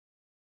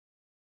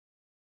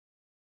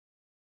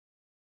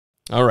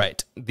All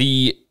right.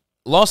 The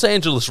Los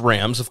Angeles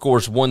Rams, of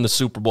course, won the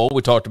Super Bowl.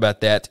 We talked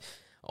about that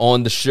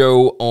on the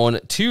show on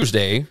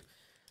Tuesday.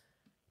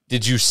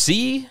 Did you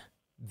see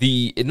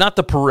not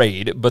the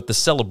parade, but the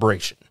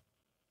celebration?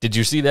 Did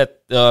you see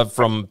that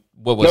from,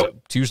 what was it,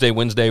 Tuesday,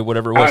 Wednesday,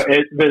 whatever it was?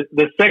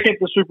 The second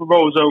the Super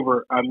Bowl was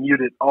over, I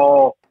muted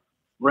all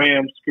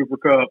Rams, Cooper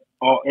Cup,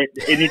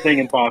 anything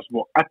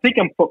impossible. I think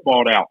I'm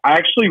footballed out. I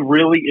actually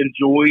really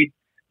enjoyed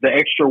the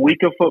extra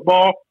week of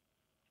football,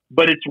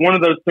 but it's one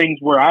of those things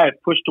where I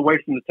had pushed away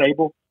from the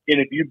table, and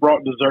if you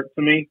brought dessert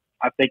to me,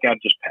 I think I'd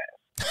just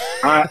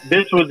pass.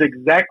 This was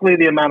exactly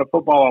the amount of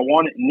football I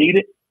wanted and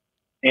needed,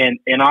 and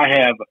I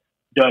have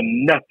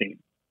done nothing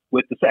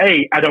with this.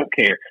 Hey, I don't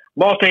care.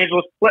 Los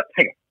Angeles,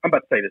 hang on, I'm about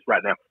to say this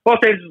right now. Los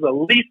Angeles is the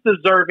least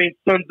deserving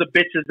sons of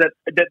bitches that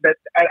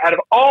out of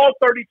all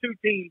 32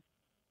 teams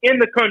in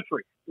the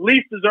country,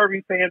 least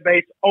deserving fan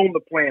base on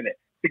the planet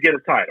to get a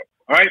title.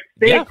 All right?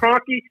 Stan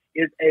Kroenke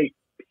is a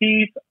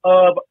piece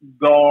of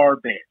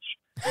garbage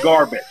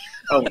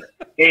owner.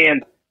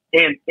 And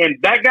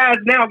that guy's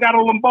now got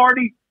a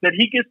Lombardi that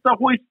he gets to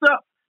hoist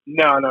up.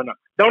 No.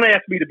 Don't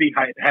ask me to be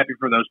happy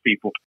for those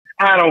people.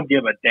 I don't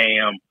give a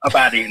damn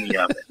about any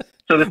of it.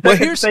 So the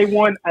second they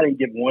won, I didn't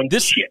give one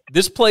shit.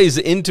 This plays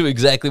into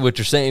exactly what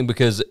you're saying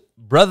because,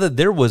 brother,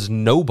 there was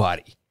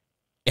nobody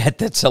at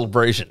that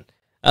celebration.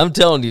 I'm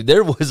telling you,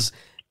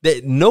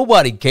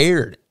 nobody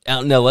cared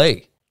out in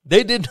L.A.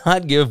 They did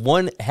not give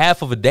one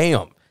half of a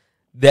damn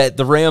that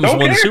the Rams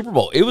won the Super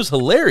Bowl. It was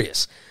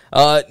hilarious.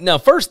 Now,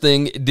 first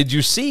thing, did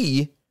you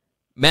see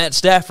Matt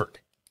Stafford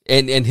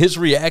and his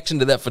reaction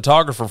to that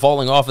photographer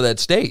falling off of that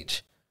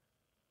stage?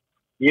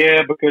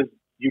 Yeah, because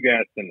you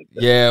guys sent it.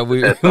 Yeah,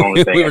 we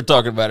were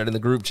talking about it in the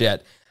group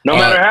chat. No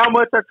matter how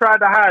much I tried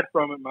to hide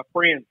from it, my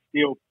friends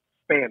still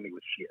spam me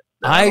with shit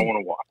that I don't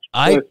want to watch.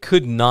 I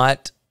could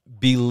not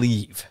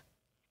believe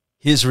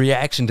his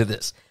reaction to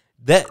this.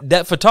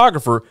 That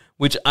photographer,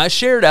 which I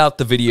shared out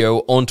the video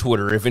on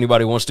Twitter if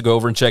anybody wants to go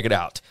over and check it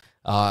out.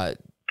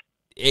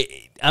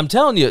 I'm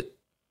telling you,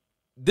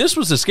 this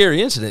was a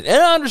scary incident.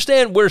 And I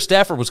understand where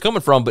Stafford was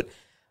coming from, but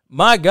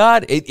my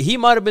God, he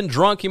might have been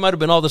drunk. He might have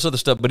been all this other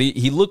stuff, but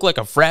he looked like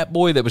a frat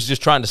boy that was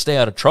just trying to stay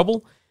out of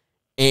trouble.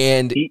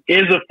 And he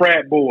is a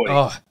frat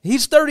boy.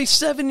 He's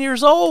 37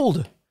 years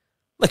old.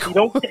 Like, I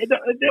don't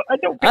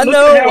I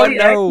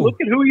know.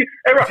 Look at who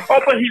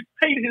but he's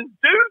paid his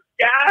dues,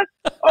 guys.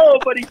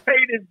 But he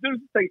paid his dues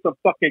to take some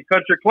fucking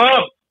country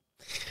club.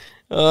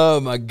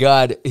 Oh my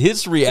God,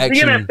 his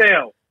reaction. The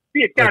NFL,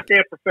 be a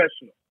goddamn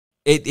professional.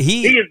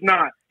 He is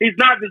not. He's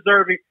not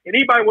deserving. And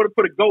anybody would have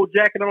put a gold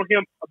jacket on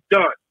him, I'm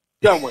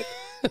done with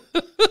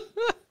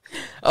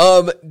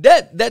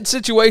it. That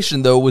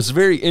situation though was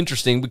very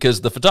interesting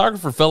because the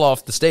photographer fell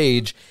off the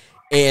stage.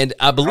 And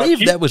I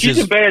believe that was she's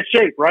in bad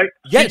shape, right?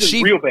 Yeah, she's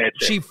in real bad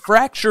shape. She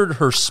fractured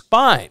her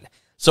spine.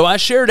 So I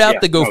shared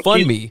out the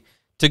GoFundMe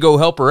to go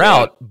help her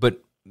out.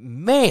 But,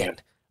 man.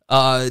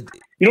 You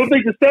don't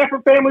think the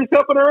Stafford family's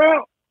helping her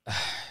out?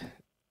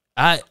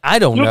 I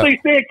don't know. You don't think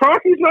Stan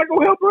Kroenke's not going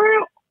to help her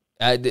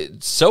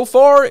out? So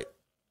far,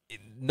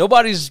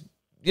 nobody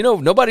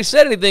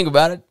said anything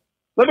about it.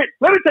 Let me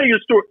tell you a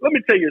story. Let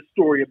me tell you a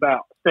story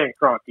about Stan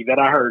Kroenke that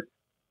I heard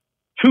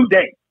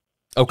today.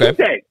 Okay.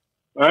 Today,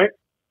 all right?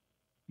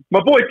 My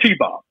boy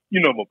T-Bob.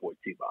 You know my boy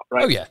T-Bob,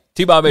 right? Oh, yeah.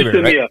 T-Bob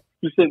Avery, right?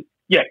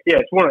 Yeah,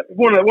 it's one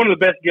of the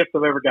best gifts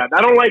I've ever gotten.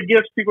 I don't like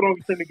gifts. People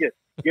don't send me gifts.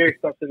 Gary,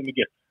 stop sending me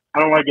gifts. I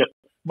don't like gifts.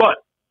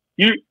 But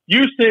you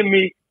send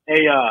me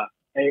a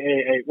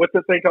what's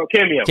that thing called?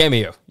 Cameo.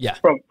 Cameo, yeah.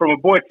 From a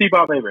boy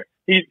T-Bob Avery.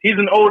 He's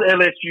an old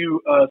LSU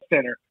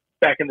center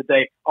back in the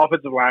day,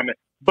 offensive lineman.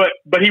 But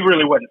he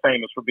really wasn't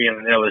famous for being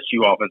an LSU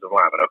offensive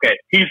lineman, okay?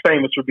 He's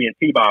famous for being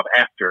T-Bob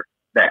after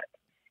that.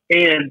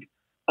 And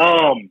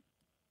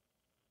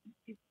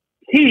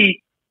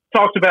he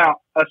talked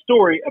about a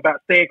story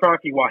about Stan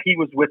Kroenke while he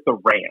was with the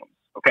Rams,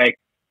 okay?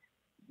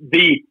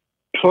 The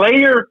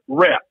player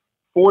rep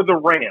for the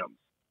Rams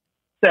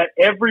sat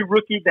every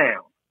rookie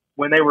down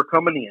when they were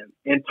coming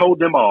in and told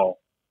them all,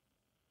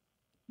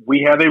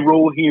 we have a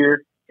rule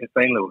here in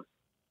St. Louis.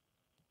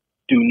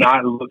 Do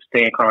not look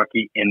Stan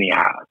Kroenke in the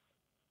eyes.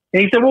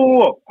 And he said,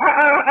 whoa.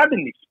 I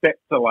didn't expect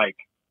to,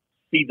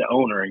 see the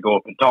owner and go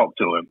up and talk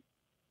to him.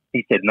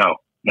 He said, no,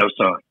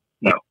 son,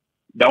 no.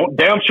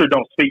 Damn sure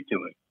don't speak to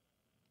him.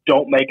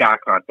 Don't make eye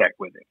contact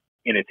with him.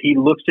 And if he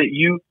looks at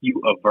you,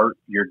 you avert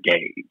your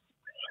gaze.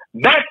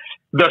 That's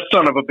the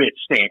son of a bitch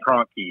Stan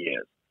Kroenke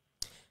is.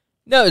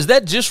 Now, is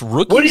that just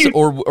rookies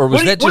or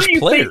was that just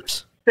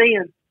players?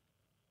 Stan,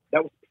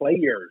 that was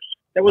players.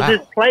 That was his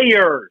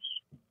players.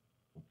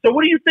 So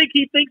what do you think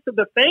he thinks of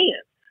the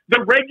fans?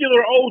 The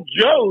regular old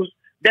Joes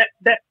that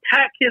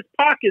pack his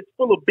pockets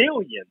full of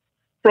billions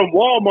from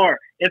Walmart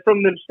and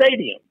from them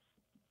stadiums.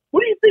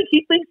 What do you think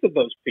he thinks of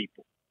those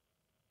people?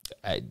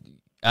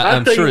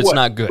 I'm sure it's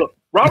not good. Look,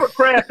 Robert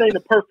Kraft ain't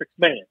a perfect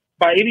man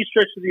by any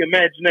stretch of the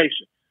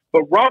imagination.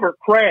 But Robert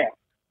Kraft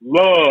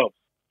loves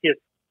his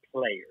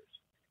players.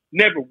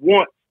 Never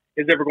once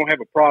is ever going to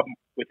have a problem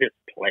with his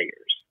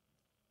players.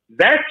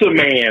 That's a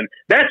man.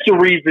 That's the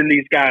reason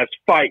these guys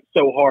fight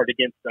so hard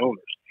against the owners.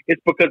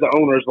 It's because the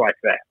owners like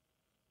that.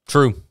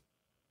 True.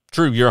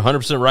 You're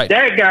 100% right.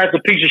 That guy's a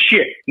piece of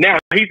shit. Now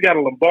he's got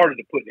a Lombardi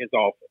to put in his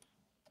office.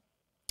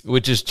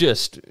 Which is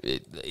just,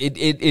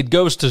 it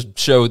goes to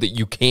show that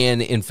you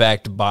can, in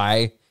fact,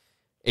 buy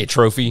a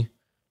trophy,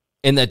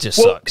 and that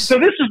just sucks. So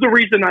this is the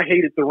reason I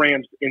hated the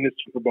Rams in this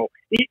Super Bowl.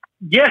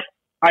 Yes,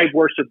 I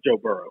worship Joe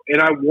Burrow,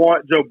 and I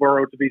want Joe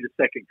Burrow to be the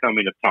second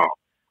coming of Tom.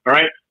 All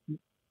right?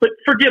 But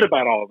forget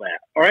about all that.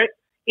 All right?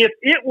 If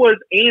it was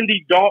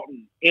Andy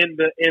Dalton in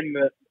the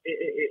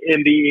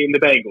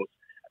Bengals,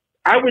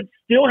 I would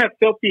still have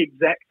felt the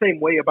exact same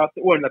way about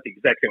not the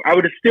exact same. I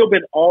would have still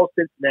been all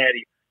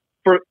Cincinnati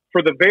for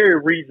the very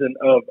reason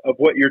of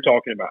what you're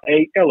talking about.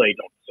 LA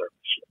don't deserve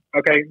shit.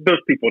 Okay? Those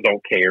people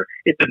don't care.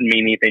 It doesn't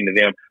mean anything to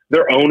them.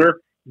 Their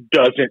owner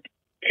doesn't.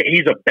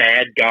 He's a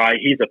bad guy.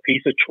 He's a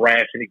piece of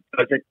trash, and he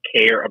doesn't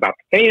care about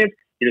the fans.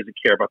 He doesn't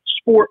care about the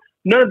sport.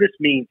 None of this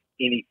means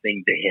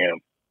anything to him.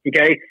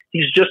 Okay?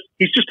 He's just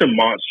a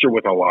monster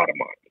with a lot of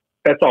money.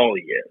 That's all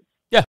he is.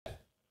 Yeah.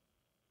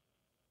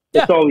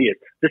 That's all he is.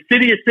 The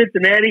city of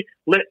Cincinnati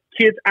let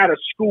kids out of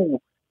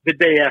school the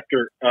day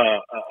after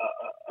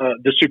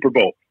the Super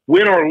Bowl,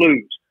 win or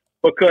lose,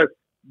 because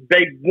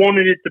they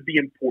wanted it to be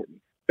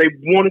important. They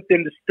wanted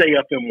them to stay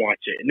up and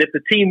watch it. And if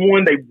the team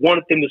won, they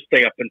wanted them to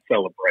stay up and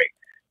celebrate.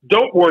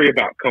 Don't worry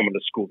about coming to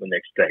school the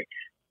next day.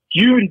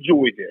 You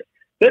enjoy this.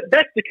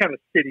 That's the kind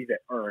of city that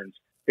earns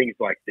things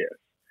like this.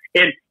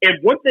 And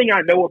one thing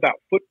I know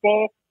about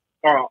football,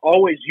 or I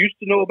always used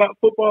to know about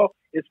football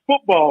is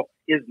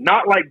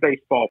not like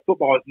baseball.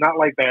 Football is not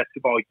like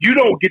basketball. You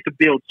don't get to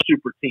build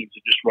super teams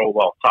and just roll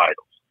off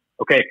titles.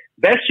 Okay?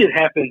 That shit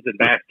happens in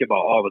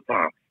basketball all the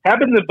time.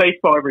 Happens in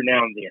baseball every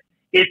now and then.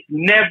 It's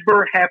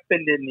never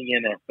happened in the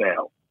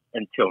NFL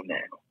until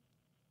now.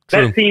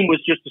 True. That team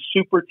was just a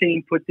super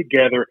team put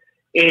together.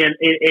 And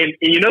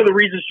you know the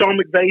reason Sean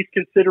McVay's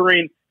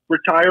considering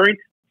retiring?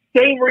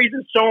 Same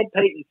reason Sean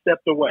Payton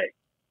stepped away.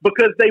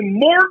 Because they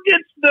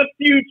mortgaged the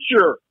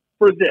future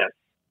for this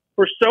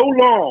for so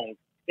long,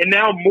 and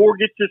now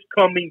mortgage is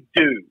coming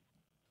due.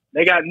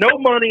 They got no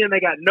money and they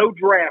got no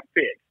draft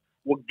picks.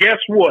 Well, guess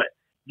what?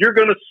 You're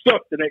going to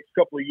suck the next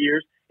couple of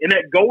years, and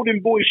that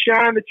golden boy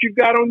shine that you've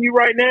got on you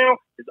right now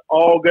is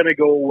all going to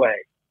go away.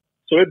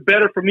 So it's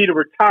better for me to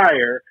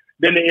retire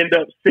than to end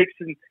up six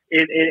and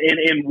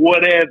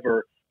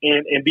whatever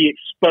and be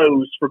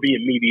exposed for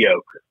being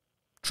mediocre.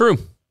 True,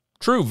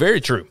 very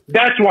true.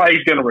 That's why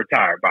he's going to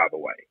retire, by the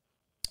way.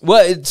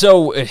 Well,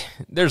 so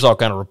there's all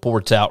kind of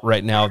reports out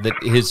right now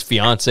that his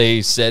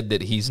fiance said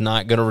that he's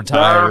not going to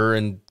retire,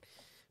 and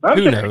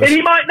who knows? And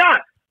he might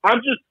not.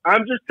 I'm just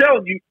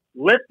telling you.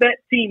 Let that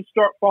team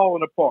start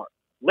falling apart.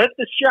 Let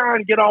the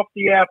shine get off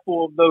the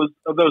apple of those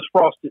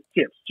frosted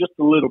tips just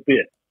a little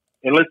bit,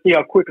 and let's see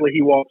how quickly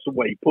he walks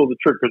away. He pull the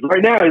trigger, because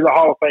right now he's a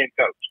Hall of Fame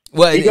coach.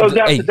 Well, he goes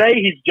out today.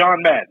 He's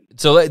John Madden.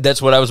 So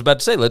that's what I was about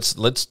to say.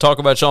 Let's talk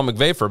about Sean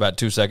McVay for about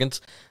 2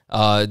 seconds.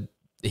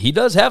 He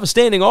does have a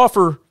standing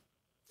offer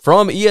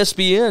from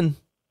ESPN.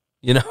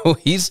 You know,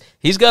 he's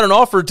got an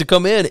offer to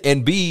come in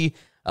and be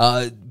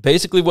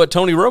basically what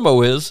Tony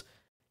Romo is.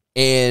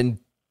 And,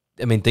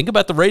 I mean, think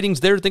about the ratings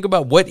there. Think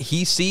about what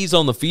he sees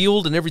on the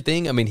field and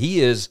everything. I mean,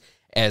 he is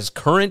as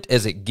current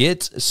as it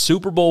gets,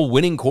 Super Bowl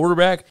winning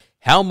quarterback.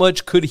 How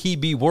much could he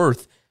be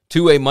worth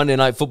to a Monday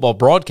Night Football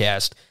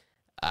broadcast?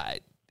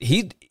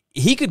 He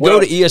could go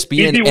to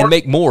ESPN and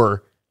make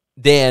more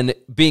than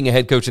being a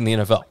head coach in the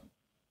NFL.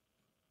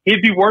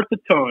 He'd be worth a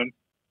ton.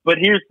 But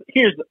here's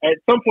at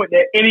some point,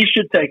 and he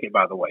should take it,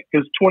 by the way,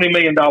 because $20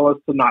 million to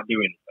not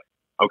do anything.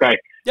 Okay.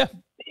 Yeah.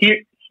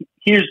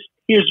 Here's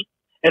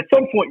at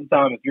some point in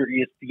time, if you're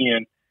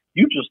ESPN,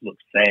 you just look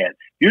sad.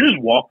 You're just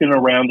walking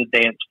around the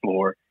dance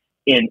floor,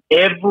 and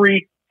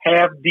every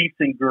half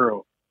decent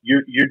girl,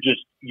 you're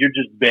just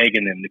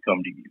begging them to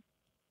come to you,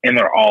 and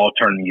they're all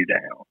turning you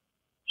down.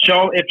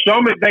 If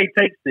Sean McVay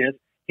takes this,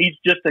 he's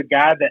just a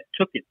guy that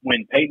took it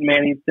when Peyton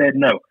Manning said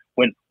no.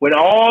 When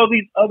all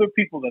these other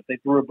people that they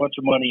threw a bunch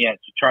of money at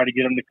to try to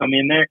get him to come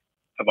in there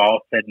have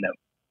all said no.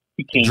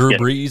 He can't. Drew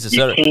Brees,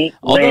 etc. You can't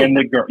land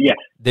the girl. Yeah,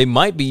 they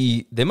might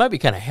be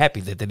kind of happy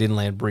that they didn't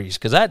land Brees,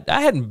 because I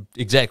hadn't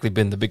exactly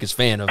been the biggest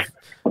fan of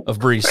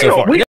Brees so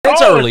far. We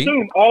all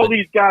assume all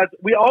these guys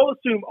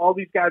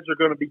are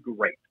going to be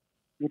great.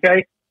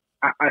 Okay,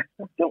 I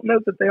don't know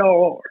that they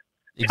all are.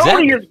 Exactly.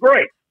 Tony is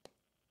great.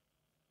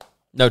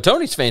 No,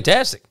 Tony's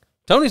fantastic.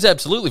 Tony's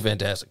absolutely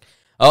fantastic.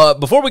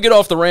 Before we get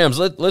off the Rams,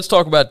 let's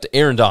talk about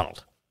Aaron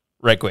Donald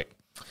right quick.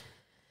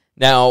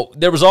 Now,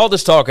 there was all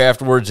this talk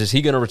afterwards. Is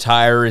he going to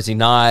retire? Is he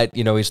not?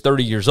 You know, he's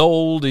 30 years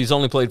old. He's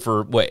only played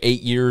for,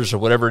 8 years or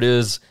whatever it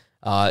is.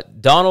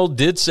 Donald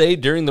did say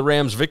during the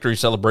Rams' victory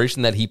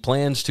celebration that he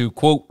plans to,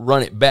 quote,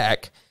 run it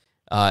back.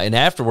 And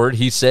afterward,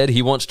 he said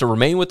he wants to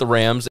remain with the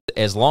Rams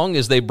as long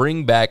as they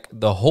bring back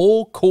the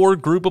whole core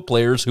group of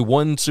players who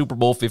won Super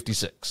Bowl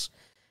 56.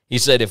 He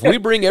said, if we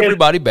bring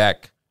everybody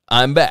back,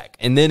 I'm back.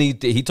 And then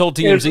he told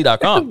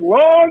TMZ.com.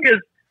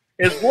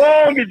 As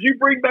long as you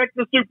bring back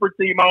the super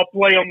team, I'll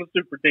play on the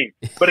super team.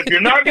 But if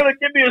you're not going to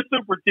give me a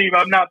super team,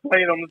 I'm not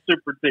playing on the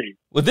super team.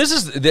 Well, this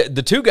is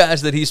the two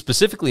guys that he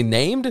specifically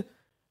named.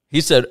 He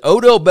said,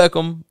 Odell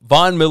Beckham,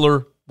 Von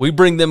Miller, we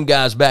bring them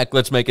guys back.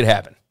 Let's make it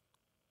happen.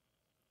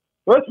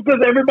 Well, that's because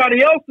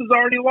everybody else is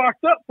already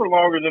locked up for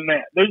longer than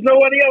that. There's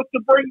nobody else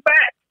to bring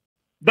back.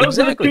 Those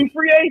are the two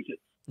free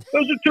agents.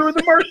 Those are two of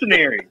the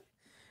mercenaries.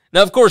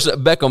 Now, of course,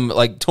 Beckham,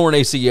 like torn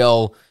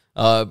ACL,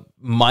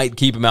 might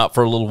keep him out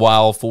for a little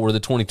while for the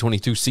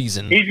 2022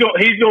 season. He's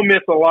gonna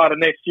miss a lot of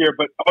next year,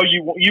 but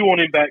you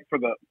want him back for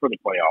the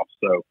playoffs.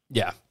 So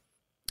yeah,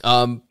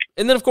 and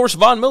then of course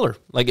Von Miller.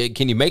 Like,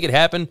 can you make it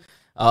happen?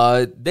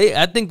 I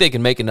think they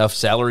can make enough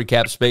salary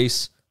cap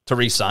space to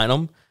re-sign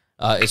him,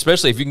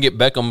 especially if you can get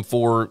Beckham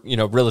for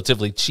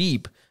relatively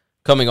cheap,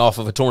 coming off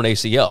of a torn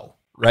ACL.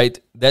 Right,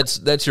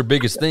 that's your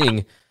biggest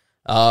thing.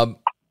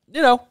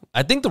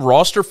 I think the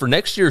roster for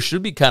next year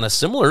should be kind of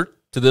similar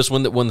to this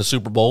one that won the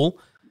Super Bowl.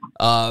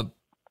 But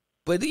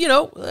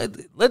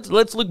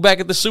let's look back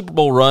at the Super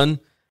Bowl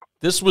run.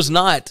 This was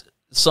not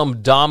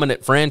some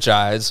dominant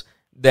franchise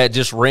that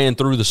just ran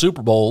through the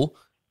Super Bowl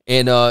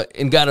and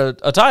got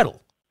a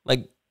title.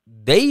 Like,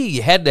 they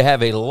had to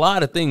have a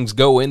lot of things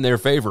go in their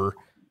favor,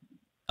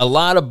 a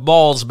lot of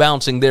balls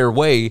bouncing their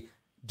way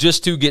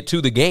just to get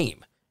to the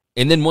game.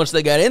 And then once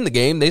they got in the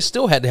game, they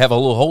still had to have a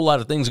whole lot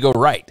of things go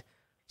right.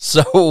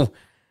 So,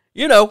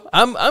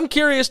 I'm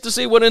curious to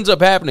see what ends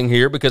up happening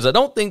here, because I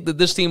don't think that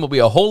this team will be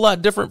a whole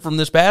lot different from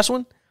this past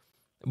one.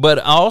 But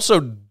I also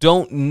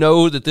don't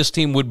know that this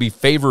team would be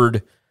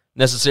favored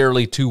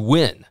necessarily to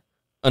win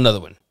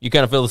another one. You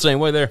kind of feel the same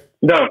way there?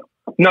 No,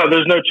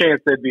 there's no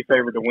chance they'd be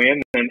favored to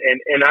win,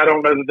 and I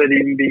don't know that they'd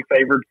even be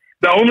favored.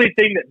 The only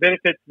thing that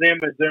benefits them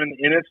is they're in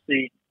the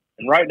NFC,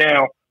 and right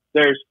now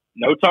there's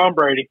no Tom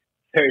Brady,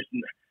 there's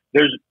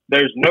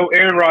no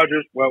Aaron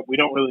Rodgers. Well, we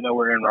don't really know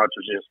where Aaron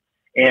Rodgers is,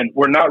 and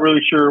we're not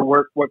really sure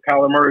what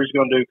Kyler Murray is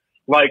going to do.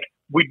 Like,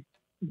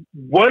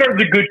 what are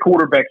the good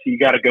quarterbacks that you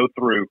got to go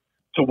through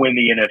to win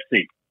the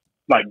NFC?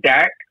 Like,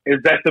 Dak, is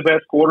that the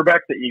best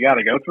quarterback that you got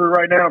to go through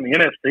right now in the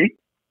NFC?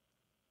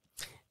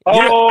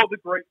 All the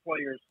great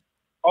players,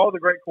 all the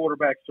great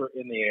quarterbacks are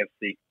in the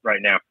AFC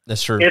right now.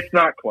 That's true. It's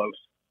not close.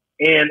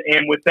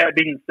 And with that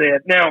being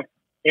said, now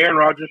Aaron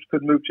Rodgers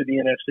could move to the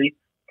NFC.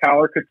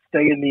 Kyler could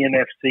stay in the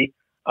NFC.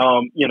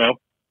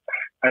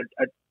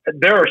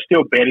 There are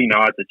still betting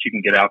odds that you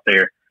can get out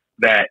there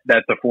that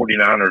the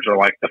 49ers are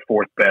like the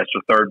fourth best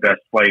or third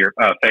best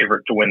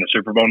favorite to win the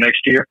Super Bowl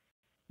next year.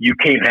 You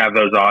can't have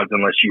those odds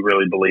unless you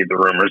really believe the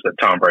rumors that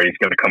Tom Brady's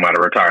going to come out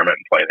of retirement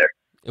and play there.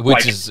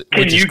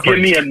 Can you give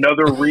me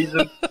another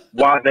reason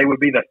why they would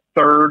be the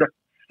third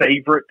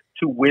favorite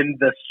to win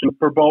the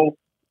Super Bowl?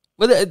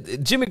 Well,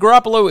 Jimmy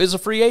Garoppolo is a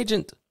free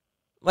agent.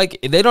 Like,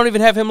 they don't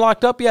even have him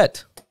locked up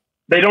yet.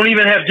 They don't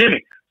even have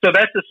Jimmy. So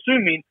that's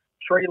assuming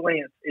Trey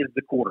Lance is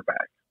the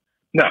quarterback.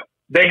 No,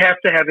 they have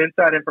to have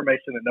inside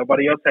information that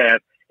nobody else has,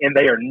 and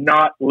they are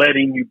not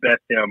letting you bet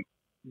them.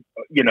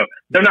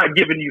 They're not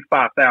giving you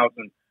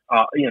 5,000,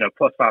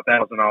 plus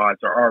 5,000 odds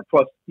or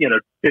plus,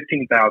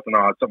 15,000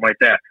 odds, something like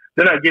that.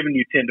 They're not giving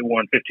you 10 to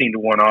 1, 15 to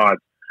 1 odds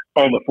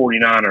on the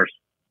 49ers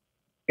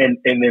and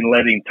then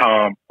letting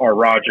Tom or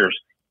Rodgers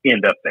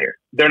end up there.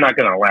 They're not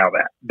going to allow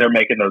that. They're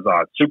making those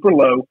odds super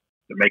low.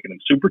 They're making them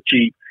super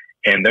cheap.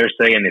 And they're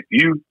saying, if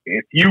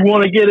you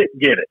want to get it,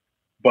 get it.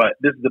 But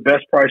this is the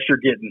best price you're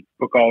getting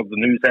because the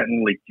news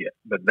hadn't leaked yet.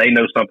 But they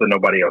know something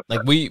nobody else does.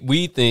 Like,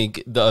 we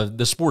think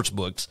the sports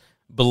books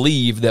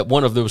believe that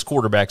one of those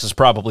quarterbacks is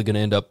probably going to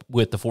end up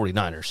with the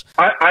 49ers.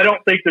 I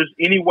don't think there's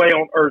any way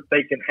on earth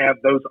they can have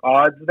those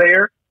odds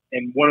there.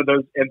 And one of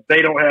those, and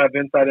they don't have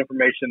inside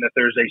information that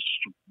there's a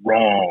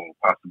strong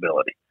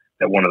possibility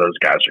that one of those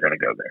guys are going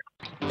to go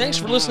there. Thanks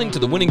for listening to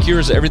the Winning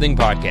Cures Everything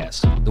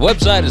podcast. The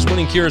website is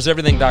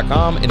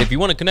winningcureseverything.com, and if you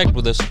want to connect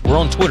with us, we're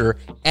on Twitter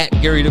at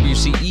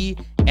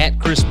GaryWCE, at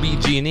Chris B.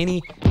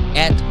 Giannini,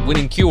 at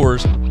Winning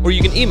Cures, or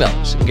you can email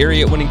us,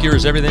 Gary at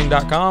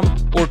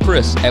winningcureseverything.com or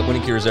Chris at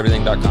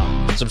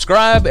winningcureseverything.com.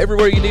 Subscribe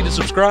everywhere you need to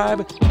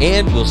subscribe,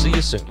 and we'll see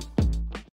you soon.